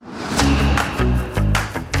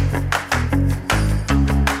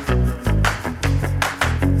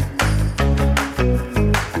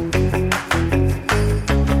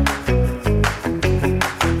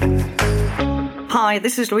Hi,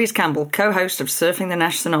 this is Louise Campbell, co-host of Surfing the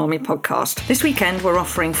Nash Tsunami podcast. This weekend we're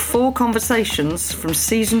offering 4 conversations from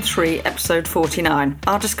Season 3, Episode 49.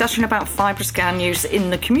 Our discussion about FibroScan use in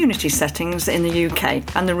the community settings in the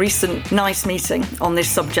UK and the recent NICE meeting on this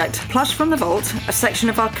subject. Plus from the Vault, a section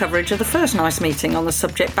of our coverage of the first NICE meeting on the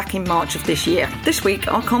subject back in March of this year. This week,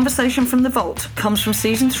 our conversation from the Vault comes from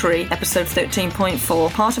Season 3, Episode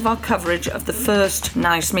 13.4, part of our coverage of the first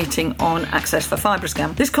NICE meeting on access for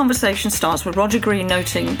FibroScan. This conversation starts with Roger Green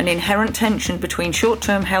noting an inherent tension between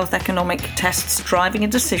short-term health economic tests driving a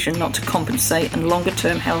decision not to compensate and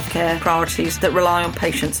longer-term healthcare priorities that rely on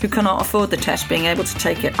patients who cannot afford the test being able to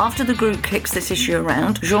take it. After the group kicks this issue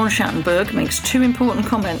around, Jean Schattenberg makes 2 important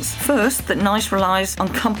comments. First, that NICE relies on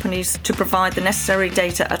companies to provide the necessary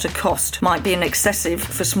data at a cost might be an excessive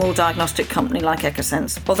for a small diagnostic company like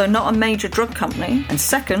Echosense, although not a major drug company. And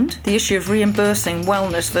second, the issue of reimbursing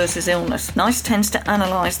wellness versus illness. NICE tends to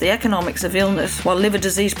analyse the economics of illness while liver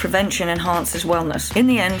disease prevention enhances wellness. In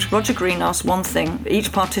the end, Roger Green asks one thing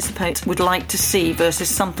each participant would like to see versus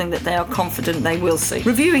something that they are confident they will see.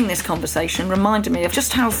 Reviewing this conversation reminded me of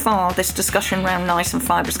just how far this discussion around NICE and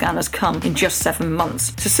FibroScan has come in just 7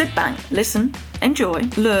 months. So sit back, listen, enjoy,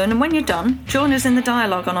 learn, and when you're done, join us in the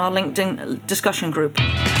dialogue on our LinkedIn discussion group.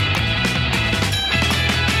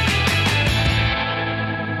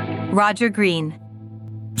 Roger Green.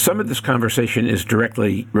 Some of this conversation is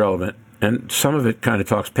directly relevant, and some of it kind of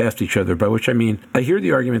talks past each other, by which I mean, I hear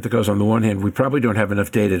the argument that goes on the one hand, we probably don't have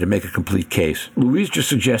enough data to make a complete case. Louise just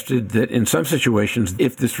suggested that in some situations,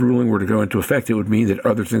 if this ruling were to go into effect, it would mean that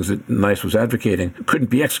other things that NICE was advocating couldn't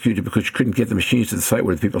be executed because you couldn't get the machines to the site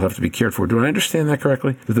where the people have to be cared for. Do I understand that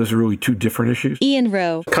correctly? That those are really 2 different issues? Ian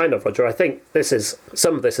Rowe. Kind of, Roger. I think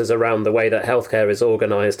some of this is around the way that healthcare is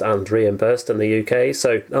organised and reimbursed in the UK.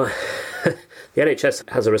 So the NHS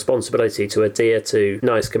has a responsibility to adhere to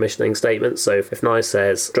NICE commissioning statements. So if NICE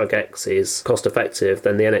says drug X is cost effective,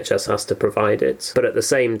 then the NHS has to provide it. But at the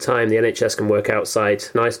same time, the NHS can work outside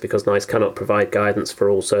NICE because NICE cannot provide guidance for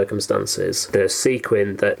all circumstances. The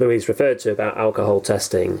sequin that Louise referred to about alcohol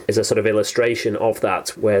testing is a sort of illustration of that,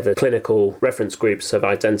 where the clinical reference groups have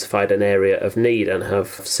identified an area of need and have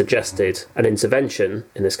suggested an intervention,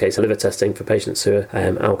 in this case liver testing for patients who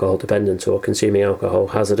are alcohol dependent or consuming alcohol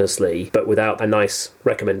hazardously, but without a NICE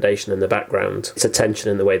recommendation in the background. It's a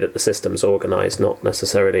tension in the way that the system's organised, not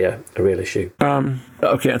necessarily a real issue.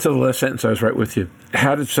 Okay, until the last sentence, I was right with you.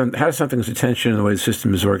 How does something's attention in the way the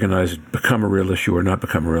system is organised become a real issue or not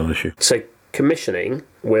become a real issue? So commissioning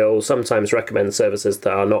will sometimes recommend services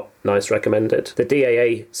that are not NICE recommended. The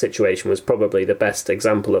DAA situation was probably the best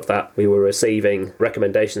example of that. We were receiving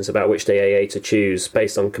recommendations about which DAA to choose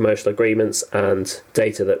based on commercial agreements and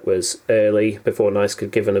data that was early before NICE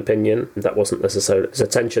could give an opinion. That wasn't necessarily... There's a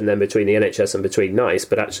tension then between the NHS and between NICE,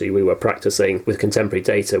 but actually we were practicing with contemporary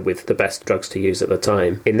data with the best drugs to use at the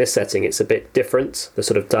time. In this setting, it's a bit different. The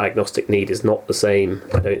sort of diagnostic need is not the same,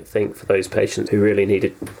 I don't think, for those patients who really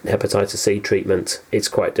needed hepatitis C treatment.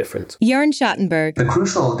 It's quite different. Jörn Schattenberg. The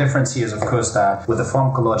crucial difference here is, of course, that with a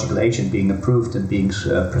pharmacological agent being approved and being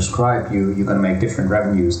prescribed, you're going to make different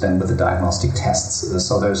revenues than with the diagnostic tests.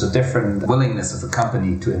 So there's a different willingness of a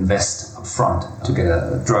company to invest up front to get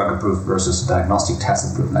a drug approved versus a diagnostic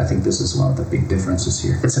test approved. And I think this is one of the big differences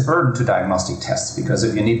here. It's a burden to diagnostic tests because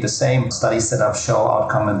if you need the same study setup show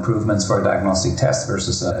outcome improvements for a diagnostic test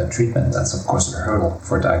versus a treatment, that's of course a hurdle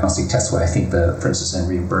for diagnostic tests, where I think the differences in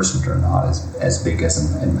reimbursement are not as big as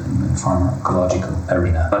in pharmacological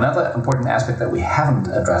arena. Another important aspect that we haven't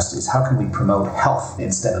addressed is how can we promote health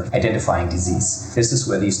instead of identifying disease. This is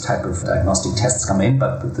where these type of diagnostic tests come in,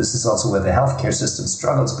 but this is also where the healthcare system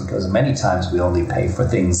struggles, because many times we only pay for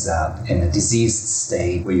things in a diseased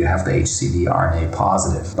state where you have the HCV RNA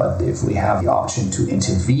positive. But if we have the option to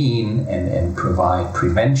intervene and provide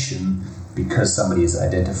prevention, because somebody is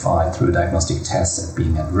identified through a diagnostic test as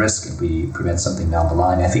being at risk and we prevent something down the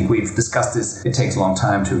line. I think we've discussed this. It takes a long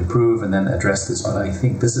time to improve and then address this, but I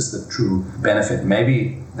think this is the true benefit.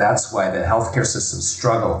 Maybe that's why the healthcare systems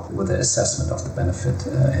struggle with the assessment of the benefit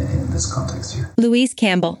in this context here. Louise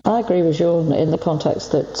Campbell. I agree with you in the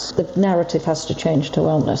context that the narrative has to change to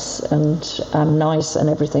wellness, and NICE and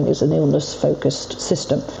everything is an illness-focused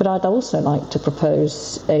system. But I'd also like to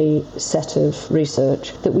propose a set of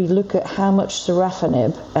research that we look at how much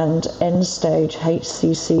sorafenib and end-stage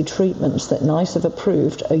HCC treatments that NICE have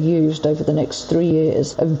approved are used over the next 3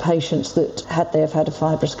 years in patients that they have had a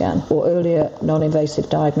FibroScan or earlier non-invasive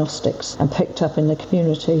diagnosis diagnostics and picked up in the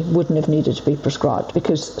community wouldn't have needed to be prescribed,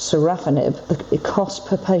 because sorafenib, the cost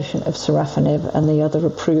per patient of sorafenib and the other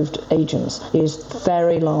approved agents is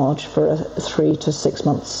very large for a 3 to 6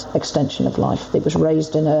 months extension of life. It was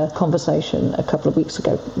raised in a conversation a couple of weeks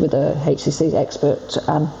ago with a HCC expert,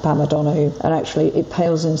 Pam O'Donoghue, and actually it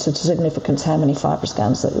pales into significance how many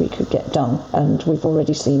FibroScans that we could get done. And we've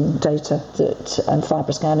already seen data that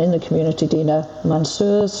FibroScan in the community, Dina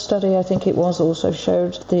Mansour's study, I think it was, also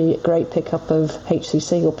showed the great pickup of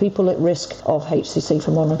HCC, or people at risk of HCC,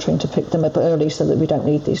 for monitoring to pick them up early so that we don't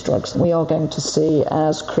need these drugs. We are going to see,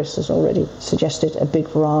 as Chris has already suggested, a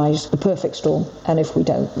big rise, the perfect storm. And if we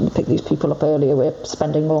don't pick these people up earlier, we're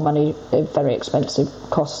spending more money, very expensive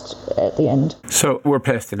costs at the end. So we're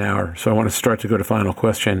past an hour, so I want to start to go to final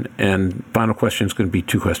question, and final question is going to be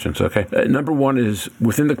 2 questions, okay? Number 1 is,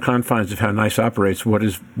 within the confines of how NICE operates, what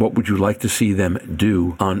would you like to see them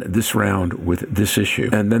do on this round with this issue?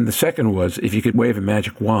 And then the second was, if you could wave a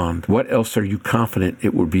magic wand, what else are you confident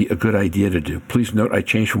it would be a good idea to do? Please note I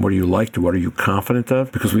changed from what do you like to what are you confident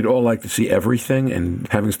of, because we'd all like to see everything, and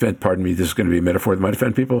having spent, pardon me, this is going to be a metaphor that might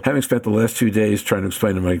offend people, having spent the last 2 days trying to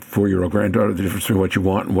explain to my 4-year-old granddaughter the difference between what you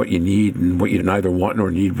want and what you need, and what you neither want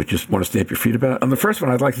nor need but just want to stamp your feet about. On the first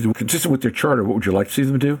one, I'd like to do, consistent with their charter, what would you like to see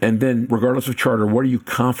them do? And then, regardless of charter, what are you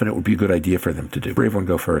confident would be a good idea for them to do? Brave one,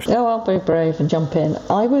 go first. Oh, I'll be brave and jump in.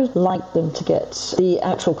 I would like them to get the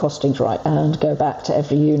actual costings right and go back to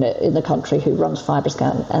every unit in the country who runs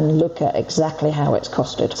FibroScan and look at exactly how it's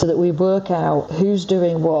costed, so that we work out who's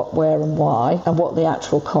doing what, where and why, and what the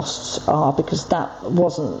actual costs are, because that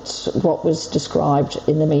wasn't what was described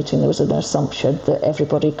in the meeting. There was an assumption that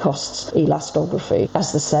everybody costs elastography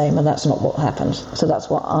as the same, and that's not what happened. So that's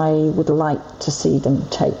what I would like to see them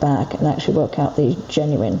take back and actually work out the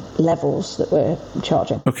genuine levels that we're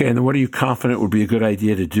charging. Okay, and then what are you confident would be a good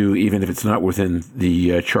idea to do, even if it's not within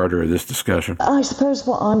the charter of this discussion? I suppose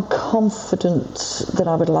what I'm confident that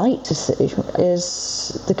I would like to see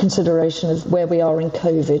is the consideration of where we are in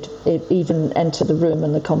COVID. It even entered the room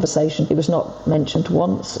and the conversation. It was not mentioned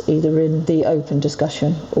once, either in the open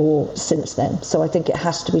discussion or since then. So I think it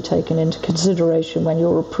has to be taken into consideration when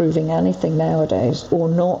you're approving anything nowadays, or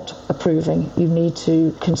not approving. You need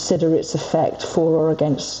to consider its effect for or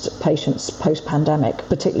against patients post-pandemic,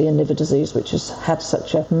 particularly in liver disease, which has had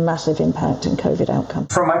such a massive impact in COVID outcome.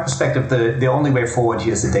 From my perspective, the only way forward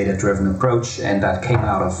here is a data-driven approach, and that came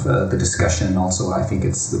out of the discussion, and also I think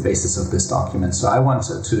it's the basis of this document. So I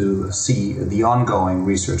wanted to see the ongoing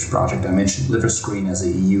research project. I mentioned LiverScreen as a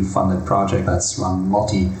EU-funded project that's run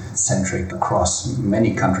multi-centric across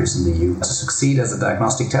many countries in the EU to succeed as a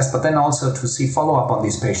diagnostic test, but then also to see follow-up on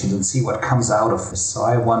these patients and see what comes out of this. So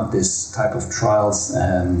I want this type of trials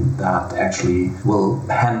that actually will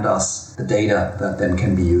hand us the data that then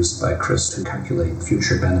can be used by Chris to calculate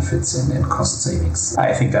future benefits and cost savings.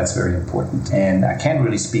 I think that's very important. And I can't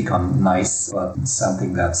really speak on NICE, but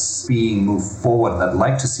something that's being moved forward, that I'd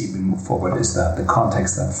like to see being moved forward, is that the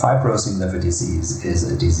context that fibrosing liver disease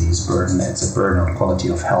is a disease burden. It's a burden on quality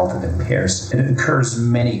of health. It incurs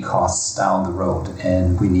many costs down the road,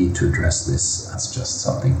 and we need to address this. That's just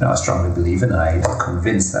something I strongly believe in, and I'm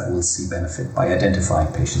convinced that we'll see benefit by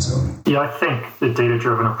identifying patients early. Yeah, I think the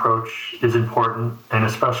data-driven approach is important, and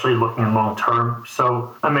especially looking long term.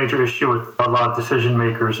 So a major issue with a lot of decision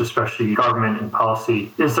makers, especially government and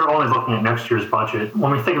policy, is they're only looking at next year's budget.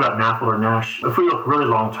 When we think about NAFLD or NASH, if we look really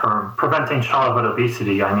long term, preventing childhood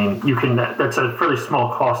obesity, I mean, that's a fairly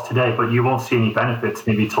small cost today, but you won't see any benefits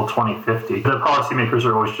maybe till 2050. The policymakers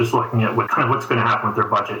are always just looking at what's going to happen with their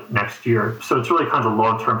budget next year. So it's really kind of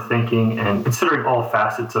long-term thinking and considering all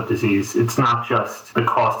facets of disease. It's not just the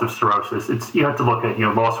cost of cirrhosis. You have to look at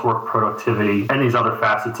lost work productivity and these other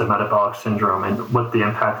facets of metabolic syndrome and what the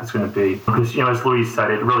impact is going to be. Because as Louise said,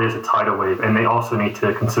 it really is a tidal wave, and they also need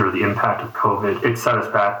to consider the impact of COVID. It set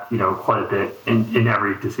us back quite a bit in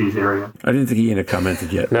every disease area. I didn't think Ian had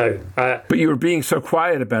commented yet. No. But you were being so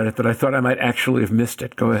quiet about it that I thought I might actually have missed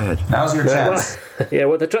it. Go ahead. Now's your chance.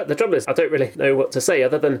 Well, the trouble is I don't really know what to say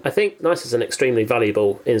other than I think NICE is an extremely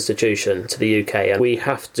valuable institution to the UK, and we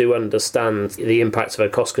have to understand the impact of a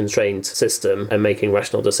cost-constrained system and making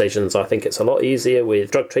rational decisions. I think it's a lot easier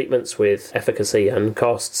with drug treatments with efficacy and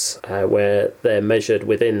costs where they're measured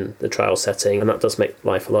within the trial setting, and that does make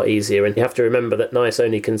life a lot easier. And you have to remember that NICE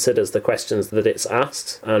only considers the questions that it's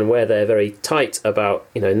asked, and where they're very tight about,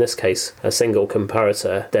 in this case, a single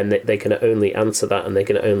comparator, then they can only answer that, and they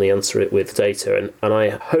can only answer it with data. And I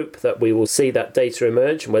hope that we will see that data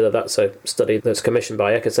emerge, and whether that's a study that's commissioned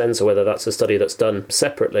by Echosense or whether that's a study that's done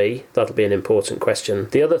separately, that'll be an important question.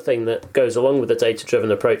 The other thing that goes along with the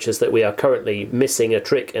data-driven approach is that we are currently missing a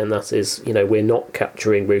trick, and that is, we're not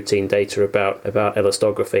capturing routine data about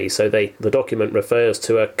elastography. So the document refers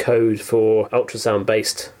to a code for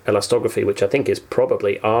ultrasound-based elastography, which I think is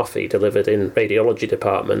probably ARFI delivered in radiology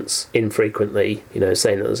departments infrequently,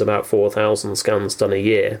 saying that there's about 4,000 scans done a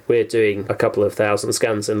year. We're doing a couple of thousand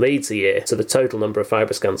scans in Leeds a year, so the total number of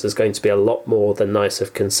FibroScans is going to be a lot more than NICE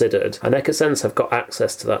have considered. And Echosens have got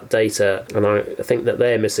access to that data, and I think that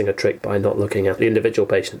they're missing a trick by not looking at the individual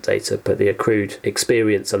patient data, but the accrued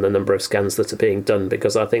experience and the number of scans that are being done,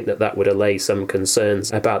 because I think that would allay some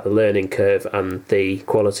concerns about the learning curve and the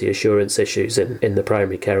quality assurance issues in the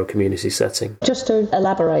primary care or community setting. Just to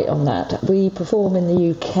elaborate on that, we perform in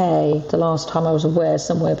the UK, the last time I was aware,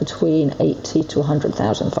 somewhere between 80 to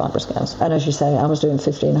 100,000 FibroScans. And as you say, I was doing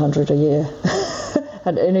 1,500 a year.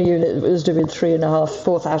 And in a unit that was doing 3,500,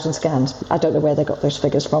 4,000 scans. I don't know where they got those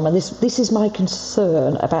figures from. And this is my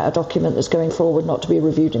concern about a document that's going forward, not to be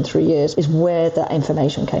reviewed in 3 years, is where that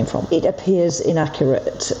information came from. It appears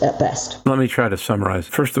inaccurate at best. Let me try to summarize.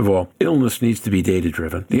 First of all, illness needs to be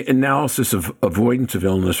data-driven. The analysis of avoidance of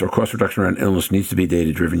illness or cost reduction around illness needs to be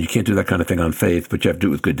data-driven. You can't do that kind of thing on faith, but you have to do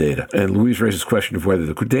it with good data. And Louise raises the question of whether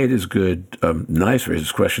the data is good. NICE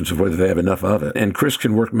raises questions of whether they have enough of it. And Chris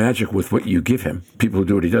can work magic with what you give him. People who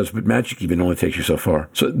do what he does, but magic even only takes you so far.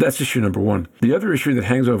 So that's issue number one. The other issue that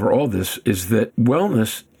hangs over all this is that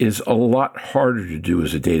wellness is a lot harder to do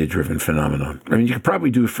as a data-driven phenomenon. I mean, you could probably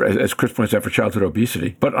do it, as Chris points out, for childhood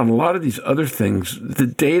obesity, but on a lot of these other things, the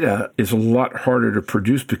data is a lot harder to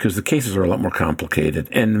produce because the cases are a lot more complicated.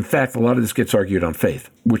 And in fact, a lot of this gets argued on faith,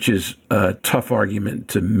 which is a tough argument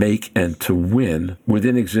to make and to win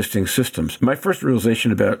within existing systems. My first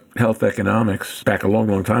realization about health economics back a long,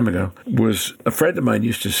 long time ago was a friend of mine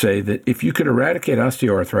used to say that if you could eradicate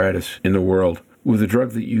osteoarthritis in the world with a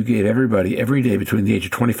drug that you gave everybody every day between the age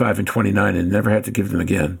of 25 and 29 and never had to give it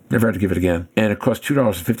again, and it cost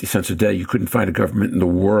 $2.50 a day, you couldn't find a government in the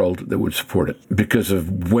world that would support it because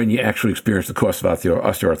of when you actually experience the cost of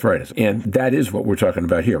osteoarthritis. And that is what we're talking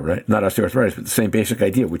about here, right? Not osteoarthritis, but the same basic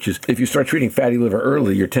idea, which is if you start treating fatty liver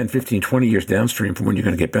early, you're 10, 15, 20 years downstream from when you're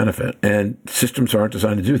going to get benefit. And systems aren't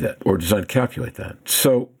designed to do that or designed to calculate that.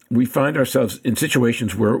 So we find ourselves in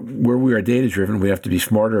situations where we are data-driven. We have to be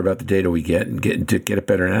smarter about the data we get and get it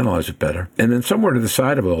better and analyze it better. And then somewhere to the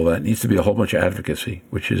side of all that needs to be a whole bunch of advocacy,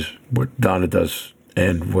 which is what Donna does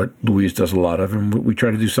and what Louise does a lot of, and what we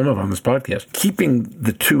try to do some of on this podcast. Keeping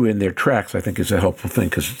the two in their tracks, I think, is a helpful thing,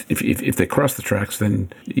 because if they cross the tracks, then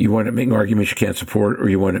you wind up making arguments you can't support, or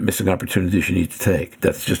you wind up missing opportunities you need to take.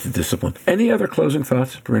 That's just a discipline. Any other closing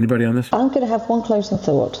thoughts for anybody on this? I'm going to have one closing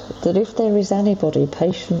thought, that if there is anybody,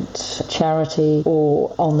 patient, charity,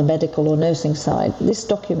 or on the medical or nursing side, this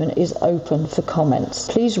document is open for comments.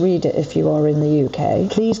 Please read it if you are in the UK.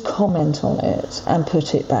 Please comment on it and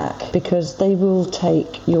put it back, because they will take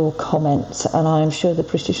your comments, and I'm sure the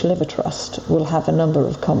British Liver Trust will have a number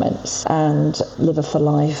of comments, and Liver for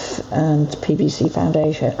Life and PBC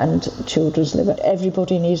Foundation and Children's Liver.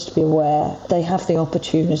 Everybody needs to be aware they have the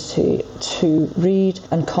opportunity to read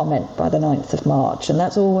and comment by the 9th of March, and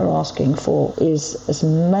that's all we're asking for, is as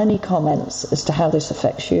many comments as to how this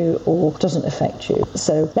affects you or doesn't affect you.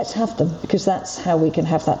 So let's have them, because that's how we can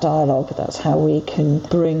have that dialogue. That's how we can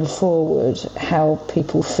bring forward how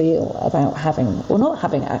people feel about having or not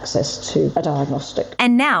having access to a diagnostic.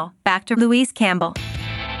 And now, back to Louise Campbell.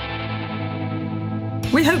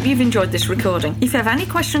 We hope you've enjoyed this recording. If you have any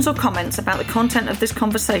questions or comments about the content of this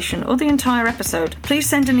conversation or the entire episode, please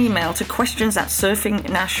send an email to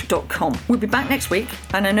questions@surfingnash.com. We'll be back next week,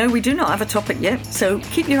 and I know we do not have a topic yet, so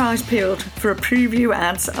keep your eyes peeled for a preview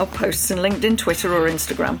ads or posts in LinkedIn, Twitter or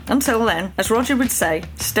Instagram. Until then, as Roger would say,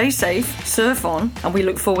 stay safe, surf on, and we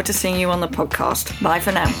look forward to seeing you on the podcast. Bye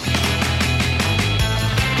for now.